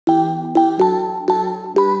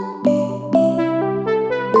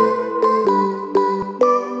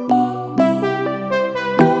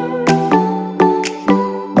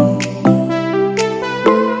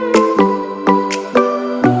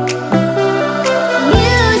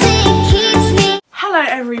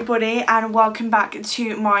everybody and welcome back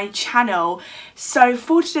to my channel. So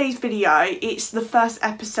for today's video, it's the first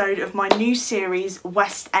episode of my new series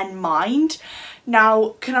West End Mind.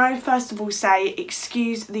 Now, can I first of all say,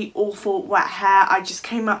 excuse the awful wet hair. I just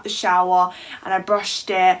came out the shower and I brushed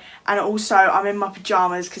it, and also I'm in my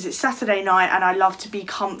pyjamas because it's Saturday night and I love to be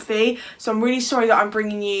comfy. So I'm really sorry that I'm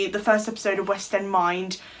bringing you the first episode of West End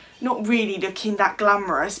Mind not really looking that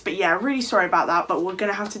glamorous, but yeah, really sorry about that, but we're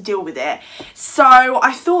gonna have to deal with it. So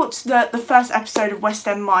I thought that the first episode of West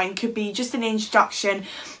End Mind could be just an introduction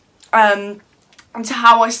to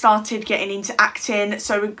how I started getting into acting.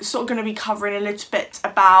 So we're sort of going to be covering a little bit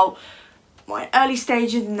about my early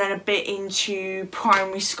stages and then a bit into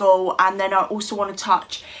primary school, and then I also want to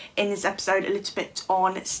touch in this episode a little bit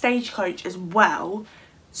on Stagecoach as well.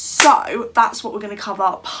 So that's what we're going to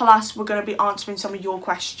cover, plus we're going to be answering some of your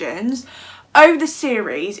questions. Over the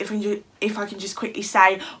series, if I can just quickly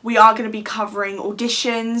say, we are going to be covering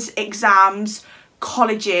auditions, exams,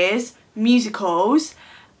 colleges, musicals,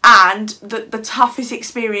 and the toughest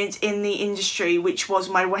experience in the industry, which was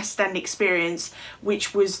my West End experience,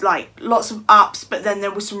 which was like lots of ups, but then there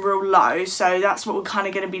was some real lows. So that's what we're kind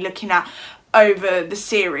of going to be looking at over the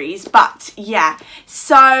series. But yeah,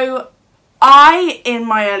 so I, in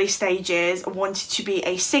my early stages, wanted to be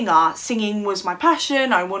a singer. Singing was my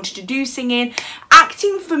passion. I wanted to do singing.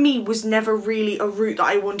 Acting for me was never really a route that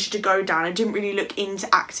I wanted to go down. I didn't really look into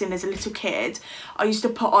acting as a little kid. I used to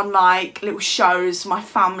put on like little shows, my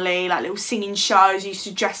family, like little singing shows. I used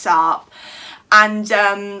to dress up, and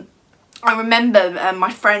I remember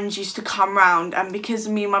my friends used to come round, and because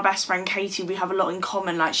me and my best friend Katie, we have a lot in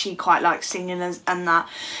common, like she quite likes singing and that,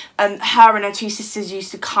 her and her two sisters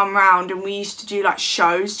used to come round and we used to do like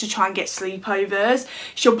shows to try and get sleepovers.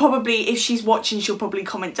 She'll probably, if she's watching, she'll probably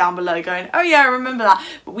comment down below going, oh yeah, I remember that.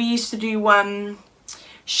 But we used to do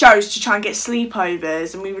shows to try and get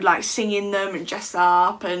sleepovers, and we would like sing in them and dress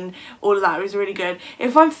up and all of that. It was really good.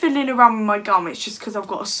 If I'm fiddling around with my gum, it's just because I've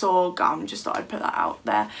got a sore gum. Just thought I'd put that out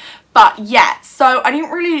there. But yeah, so I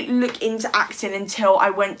didn't really look into acting until I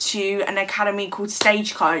went to an academy called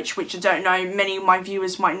Stagecoach, which I don't know, many of my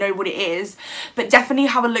viewers might know what it is, but definitely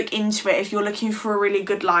have a look into it if you're looking for a really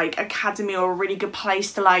good like academy or a really good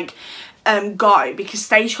place to like go, because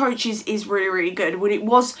Stagecoach is really good. Well, it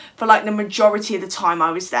was for like the majority of the time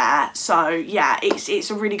I was there. So yeah, it's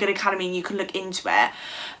a really good academy and you can look into it.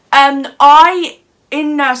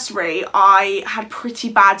 In nursery, I had pretty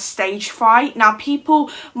bad stage fright. Now people,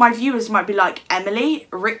 my viewers might be like, Emily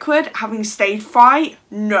Rickwood having stage fright?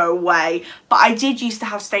 No way. But I did used to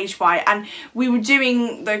have stage fright, and we were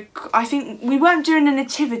doing I think we weren't doing a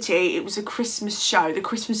nativity, it was a Christmas show, the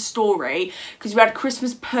Christmas story, because we had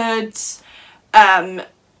Christmas puds,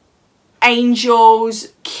 angels,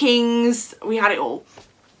 kings, we had it all.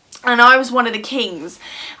 And I was one of the kings,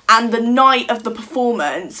 and the night of the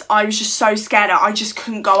performance I was just so scared. I just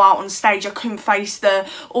couldn't go out on stage. I couldn't face the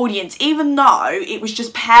audience, even though it was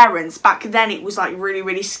just parents. Back then it was like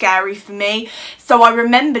really scary for me. So I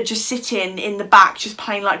remember just sitting in the back just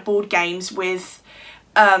playing like board games with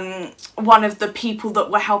one of the people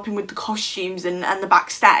that were helping with the costumes and the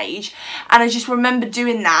backstage, and I just remember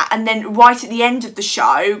doing that, and then right at the end of the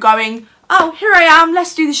show going, oh, here I am,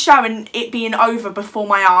 let's do the show, and it being over before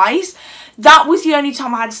my eyes. That was the only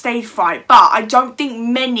time I had stage fright, but I don't think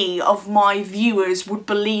many of my viewers would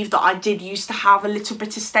believe that I did used to have a little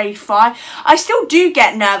bit of stage fright. I still do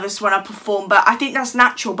get nervous when I perform, but I think that's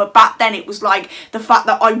natural. But back then it was like the fact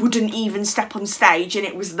that I wouldn't even step on stage, and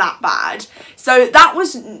it was that bad. So that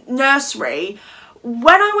was nursery.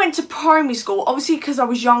 When I went to primary school, obviously because I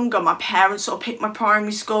was younger, my parents sort of picked my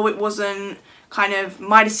primary school. It wasn't kind of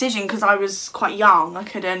my decision because I was quite young. I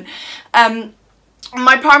couldn't.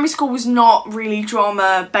 My primary school was not really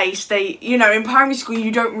drama based. They, you know, in primary school you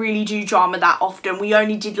don't really do drama that often. We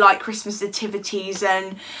only did like Christmas nativities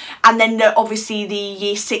and then obviously the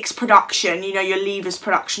year 6 production, you know, your leavers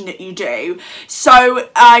production that you do. So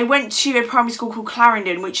I went to a primary school called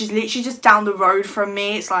Clarendon, which is literally just down the road from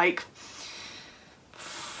me. It's like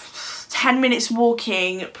 10 minutes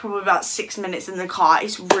walking, probably about 6 minutes in the car.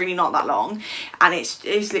 It's really not that long, and it's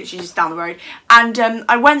literally just down the road. And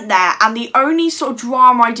I went there, and the only sort of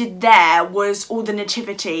drama I did there was all the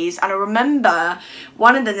nativities. And I remember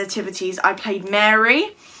one of the nativities I played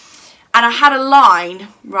Mary, and I had a line,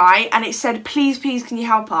 right, and it said, please can you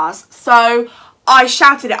help us? So I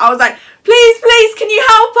shouted it. I was like, please, can you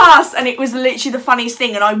help us? And it was literally the funniest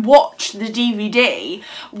thing. And I watched the DVD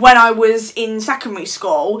when I was in secondary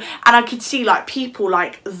school, and I could see like people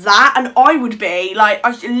like that, and I would be like, I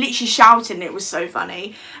literally shouted, and it was so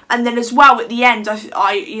funny. And then as well at the end,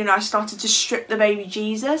 I started to strip the baby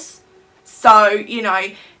Jesus. So, you know,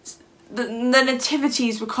 the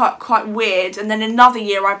nativities were quite weird. And then another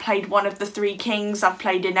year I played one of the three kings. I've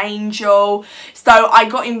played an angel. So I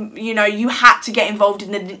got in, you know, you had to get involved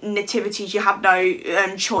in the nativities. You had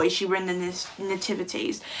no choice. You were in the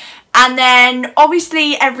nativities. And then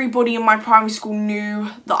obviously everybody in my primary school knew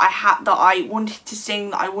that I wanted to sing,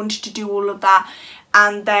 that I wanted to do all of that.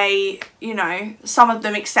 And they, you know, some of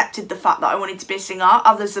them accepted the fact that I wanted to be a singer.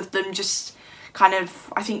 Others of them just kind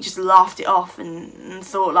of, I think, just laughed it off and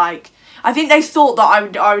thought, like, I think they thought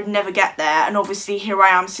that I would never get there. And obviously here I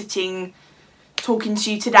am sitting talking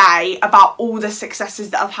to you today about all the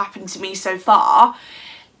successes that have happened to me so far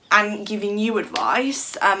and giving you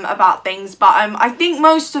advice about things. But I think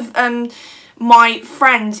most of my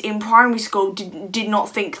friends in primary school did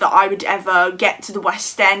not think that I would ever get to the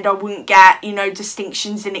West End. I wouldn't get, you know,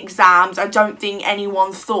 distinctions in exams. I don't think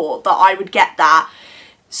anyone thought that I would get that.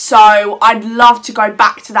 So I'd love to go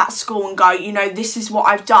back to that school and go, you know, this is what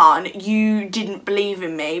I've done. You didn't believe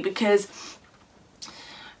in me, because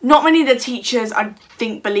not many of the teachers, I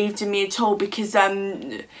think, believed in me at all, because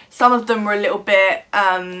some of them were a little bit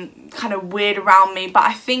kind of weird around me, but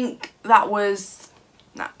I think that was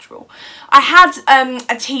natural. I had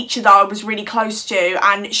a teacher that I was really close to,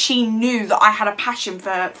 and she knew that I had a passion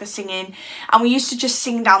for singing, and we used to just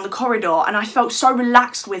sing down the corridor, and I felt so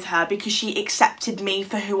relaxed with her because she accepted me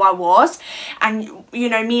for who I was. And, you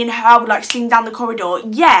know, me and her would like sing down the corridor.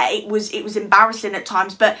 Yeah, it was embarrassing at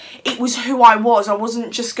times, but it was who I was. I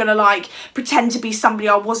wasn't just gonna like pretend to be somebody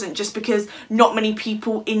I wasn't just because not many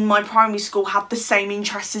people in my primary school had the same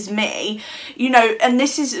interests as me, you know. And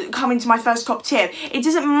this is coming to my first top tip. It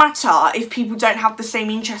doesn't matter if people don't have the same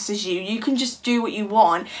interests as you. You can just do what you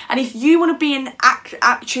want. And if you want to be an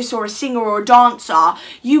actress or a singer or a dancer,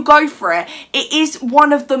 you go for it. It is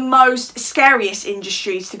one of the most scariest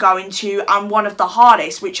industries to go into, and one of the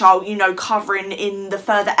hardest, which I'll, you know, cover in the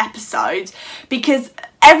further episodes, because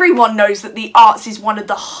everyone knows that the arts is one of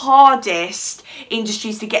the hardest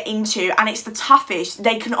industries to get into, and it's the toughest.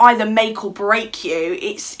 They can either make or break you.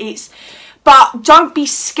 But don't be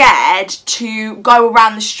scared to go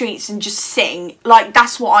around the streets and just sing. Like,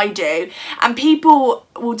 that's what I do. And people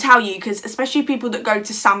will tell you, because especially people that go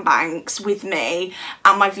to Sandbanks with me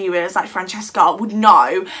and my viewers, like Francesca, would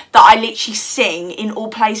know that I literally sing in all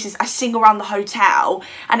places. I sing around the hotel.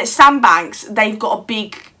 And at Sandbanks, they've got a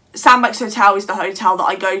big... Sandbanks Hotel is the hotel that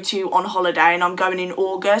I go to on holiday, and I'm going in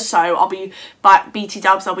August, so I'll be, but BT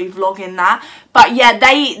Dubs, I'll be vlogging that. But yeah,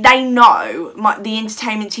 they know, the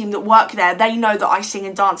entertainment team that work there, they know that I sing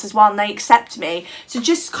and dance as well, and they accept me. So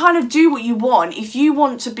just kind of do what you want. If you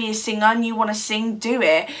want to be a singer and you want to sing, do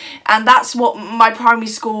it. And that's what my primary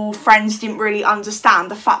school friends didn't really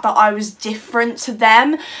understand, the fact that I was different to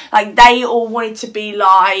them. Like, they all wanted to be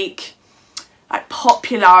like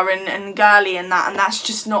popular and girly and that, and that's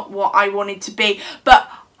just not what I wanted to be. But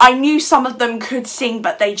I knew some of them could sing,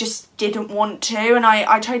 but they just didn't want to, and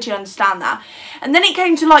I totally understand that. And then it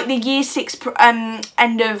came to like the year 6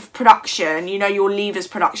 end of production, you know, your leavers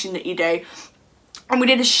production that you do, and we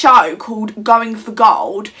did a show called Going for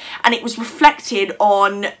Gold, and it was reflected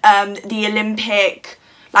on the Olympic,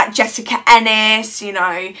 like Jessica Ennis, you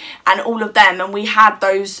know, and all of them, and we had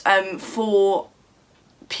those 4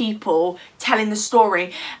 people telling the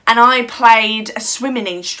story, and I played a swimming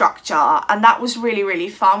instructor, and that was really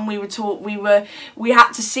fun. We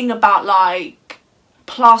had to sing about like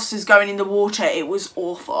plasters going in the water. It was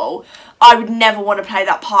awful. I would never want to play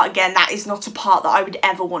that part again. That is not a part that I would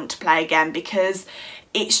ever want to play again, because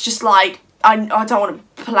it's just like, I don't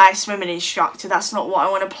want to play a swimming instructor. That's not what I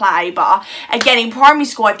want to play. But again, in primary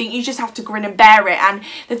school, I think you just have to grin and bear it. And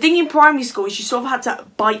the thing in primary school is you sort of had to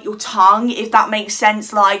bite your tongue, if that makes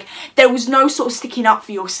sense. Like, there was no sort of sticking up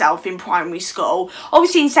for yourself in primary school.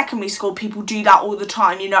 Obviously in secondary school, people do that all the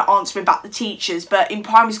time, you know, answering back the teachers. But in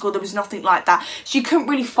primary school, there was nothing like that. So you couldn't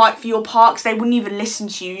really fight for your part, because they wouldn't even listen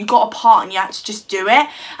to you. You got a part and you had to just do it.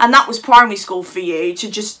 And that was primary school for you, to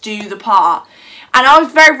just do the part. And I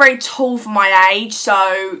was very tall for my age,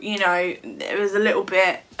 so, you know, there was a little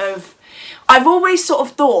bit of... I've always sort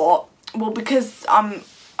of thought, well, because I'm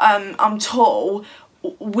tall,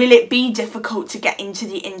 will it be difficult to get into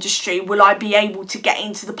the industry? Will I be able to get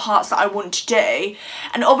into the parts that I want to do?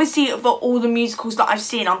 And obviously, for all the musicals that I've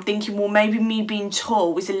seen, I'm thinking, well, maybe me being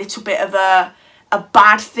tall was a little bit of a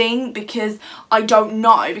bad thing, because I don't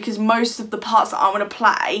know, because most of the parts that I want to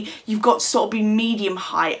play, you've got to sort of be medium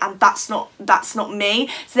height, and that's not me.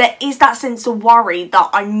 So there is that sense of worry that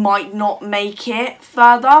I might not make it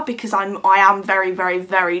further, because I am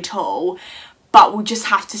very tall. But we'll just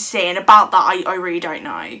have to see, and about that I really don't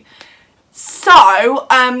know. So,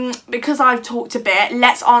 because I've talked a bit,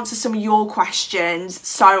 let's answer some of your questions.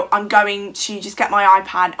 So I'm going to just get my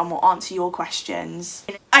iPad and we'll answer your questions.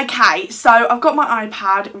 Okay, so I've got my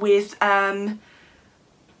iPad with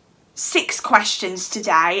 6 questions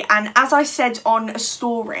today, and as I said on a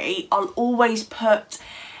story, I'll always put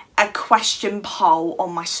a question poll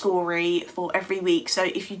on my story for every week. So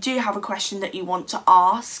if you do have a question that you want to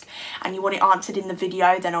ask and you want it answered in the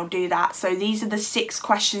video, then I'll do that. So these are the 6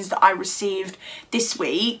 questions that I received this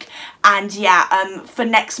week, and yeah, for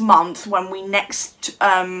next month, when we next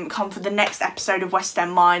come for the next episode of West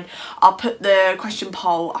End Mind, I'll put the question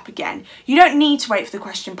poll up again. You don't need to wait for the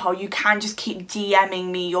question poll, you can just keep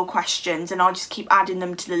DMing me your questions and I'll just keep adding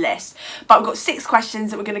them to the list. But we've got 6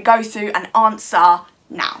 questions that we're going to go through and answer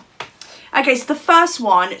now. Okay, so the first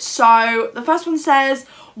one says,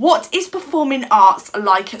 what is performing arts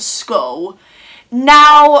like at school?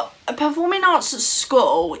 Now, performing arts at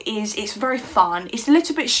school it's very fun. It's a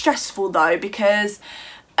little bit stressful though, because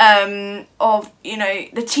of, you know,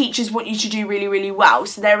 the teachers want you to do really, really well,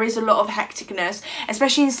 so there is a lot of hecticness,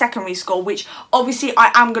 especially in secondary school, which obviously I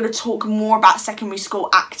am going to talk more about secondary school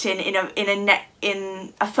acting in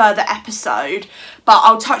a further episode, but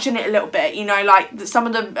I'll touch on it a little bit. You know, like some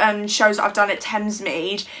of the shows that I've done at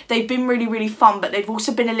Thamesmead, they've been really, really fun, but they've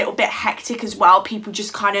also been a little bit hectic as well, people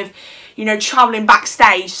just kind of, you know, travelling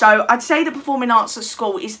backstage. So I'd say the performing arts at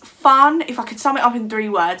school is fun, if I could sum it up in 3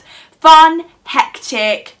 words: fun,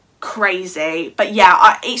 hectic, crazy. But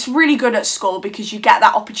yeah, it's really good at school because you get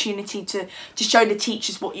that opportunity to show the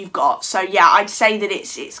teachers what you've got. So yeah, I'd say that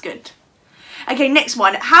it's good. Okay, next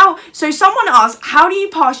one. So someone asked, how do you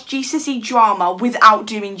pass GCSE drama without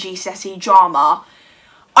doing GCSE drama?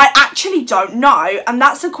 I actually don't know, and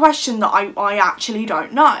that's a question that I actually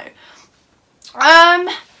don't know.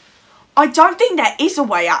 I don't think there is a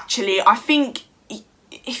way, actually. I think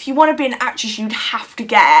if you want to be an actress, you'd have to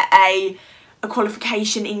get a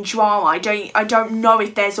qualification in drama. I don't know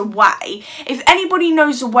if there's a way. If anybody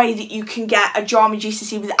knows a way that you can get a drama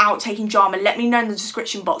GCSE without taking drama, let me know in the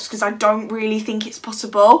description box, because I don't really think it's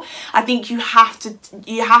possible. I think you have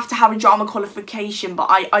to have a drama qualification, but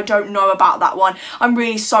I don't know about that one. I'm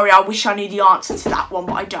really sorry. I wish I knew the answer to that one,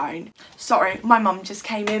 but I don't. Sorry, my mum just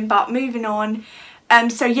came in, but moving on.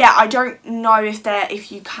 So yeah, I don't know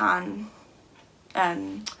if you can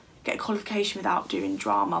get a qualification without doing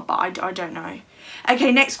drama, but I don't know.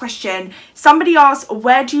 Okay, next question. Somebody asked,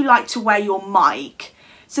 where do you like to wear your mic?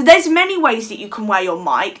 So there's many ways that you can wear your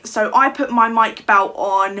mic. So I put my mic belt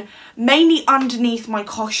on mainly underneath my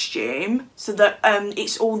costume, so that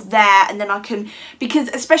it's all there, and then I can, because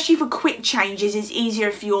especially for quick changes, it's easier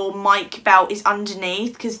if your mic belt is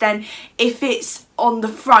underneath, because then if it's on the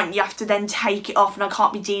front, you have to then take it off, and I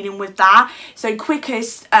can't be dealing with that. So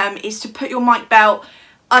quickest is to put your mic belt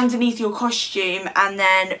underneath your costume, and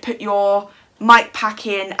then put your mic pack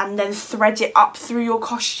in, and then thread it up through your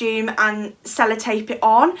costume and sellotape it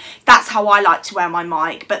on. That's how I like to wear my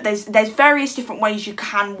mic, but there's various different ways you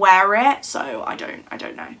can wear it, so I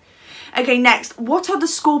don't know. Okay, next, what are the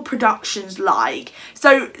school productions like?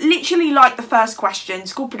 So literally like the first question,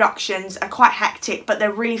 school productions are quite hectic, but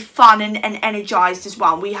they're really fun and energised as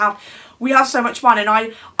well. We have so much fun, and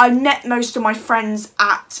I met most of my friends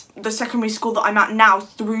at the secondary school that I'm at now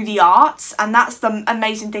through the arts, and that's the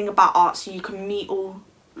amazing thing about arts. So you can meet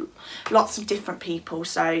lots of different people.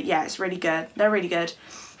 So yeah, it's really good. They're really good.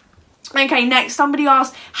 Okay, next, somebody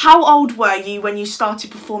asked, how old were you when you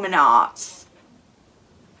started performing arts?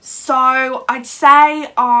 So I'd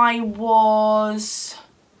say I was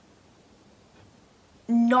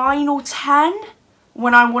 9 or 10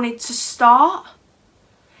 when I wanted to start.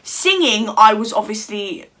 Singing, I was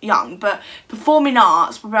obviously young, but performing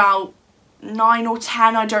arts, about 9 or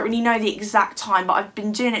 10, I don't really know the exact time, but I've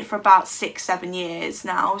been doing it for about 6-7 years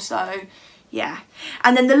now, so yeah.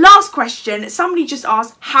 And then the last question, somebody just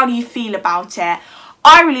asked, how do you feel about it?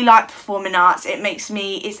 I really like performing arts. It makes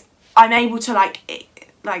me, I'm able to like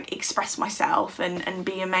express myself and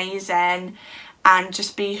be amazing and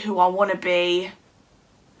just be who I want to be,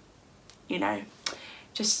 you know,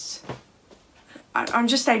 just, I'm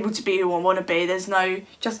just able to be who I want to be. There's no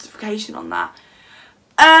justification on that.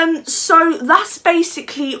 So that's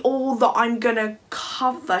basically all that I'm gonna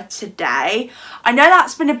cover today. I know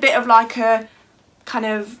that's been a bit of like a kind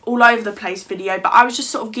of all over the place video, but I was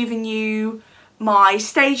just sort of giving you my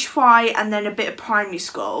stage fright and then a bit of primary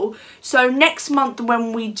school. So next month,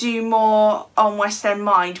 when we do more on West End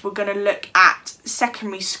Mind, we're going to look at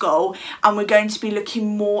secondary school, and we're going to be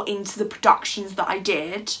looking more into the productions that I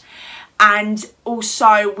did. and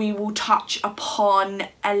also we will touch upon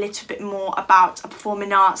a little bit more about a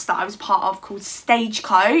performing arts that I was part of called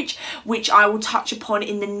Stagecoach, which I will touch upon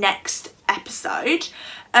in the next episode.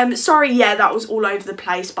 Sorry, yeah, that was all over the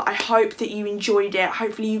place, but I hope that you enjoyed it.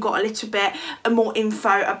 Hopefully you got a little bit more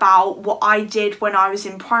info about what I did when I was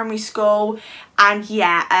in primary school. And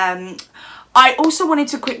yeah, I also wanted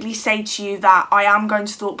to quickly say to you that I am going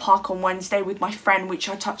to Thorpe Park on Wednesday with my friend, which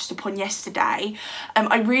I touched upon yesterday.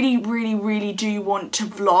 I really do want to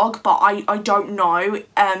vlog, but I don't know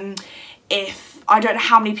I don't know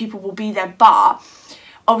how many people will be there, but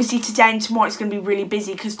obviously today and tomorrow it's going to be really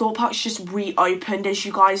busy because Thorpe Park's just reopened, as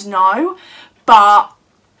you guys know. But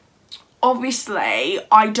obviously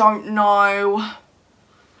I don't know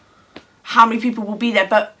how many people will be there,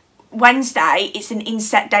 but Wednesday it's an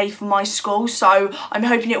inset day for my school, so I'm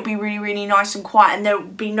hoping it'll be really nice and quiet and there'll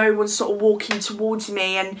be no one sort of walking towards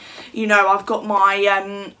me, and you know, I've got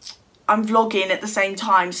my I'm vlogging at the same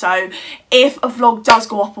time, so if a vlog does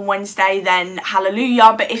go up on Wednesday then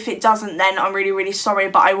hallelujah, but if it doesn't then I'm really sorry,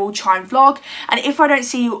 but I will try and vlog. And if I don't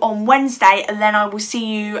see you on Wednesday, then I will see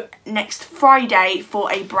you next Friday for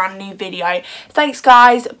a brand new video. Thanks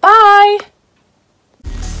guys, bye.